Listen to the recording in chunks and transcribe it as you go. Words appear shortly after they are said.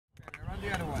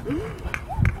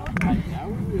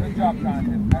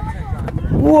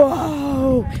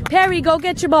Whoa! Perry, go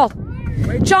get your ball.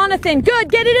 Jonathan, good.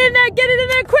 Get it in there. Get it in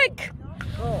there quick.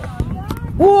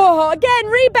 Whoa! Again,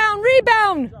 rebound,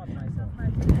 rebound.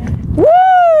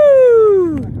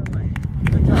 Woo!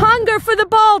 Hunger for the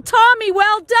ball. Tommy,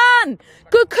 well done.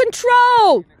 Good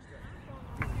control.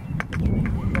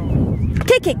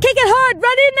 Kick it hard.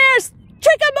 Run in there.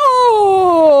 Trick him.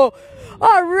 Oh!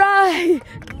 All right,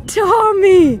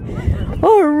 Tommy.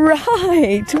 All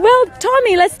right. Well,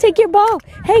 Tommy, let's take your ball.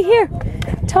 Hey, here.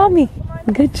 Tommy,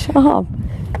 good job.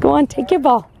 Go on, take your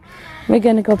ball. We're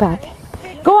going to go back.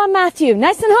 Go on, Matthew.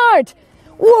 Nice and hard.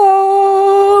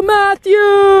 Whoa,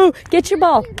 Matthew. Get your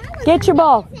ball. Get your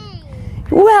ball.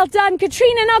 Well done,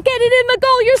 Katrina. Now get it in the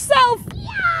goal yourself.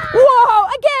 Whoa,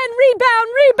 again, rebound.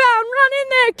 Run in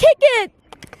there. Kick it.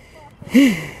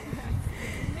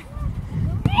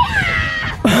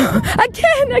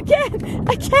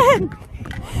 Again.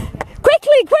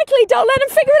 Quickly, don't let him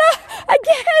figure it out.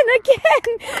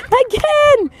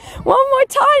 Again. One more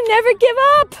time, never give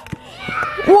up.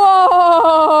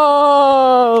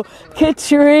 Whoa,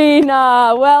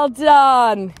 Katrina, well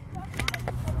done.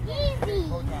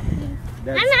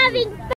 I'm having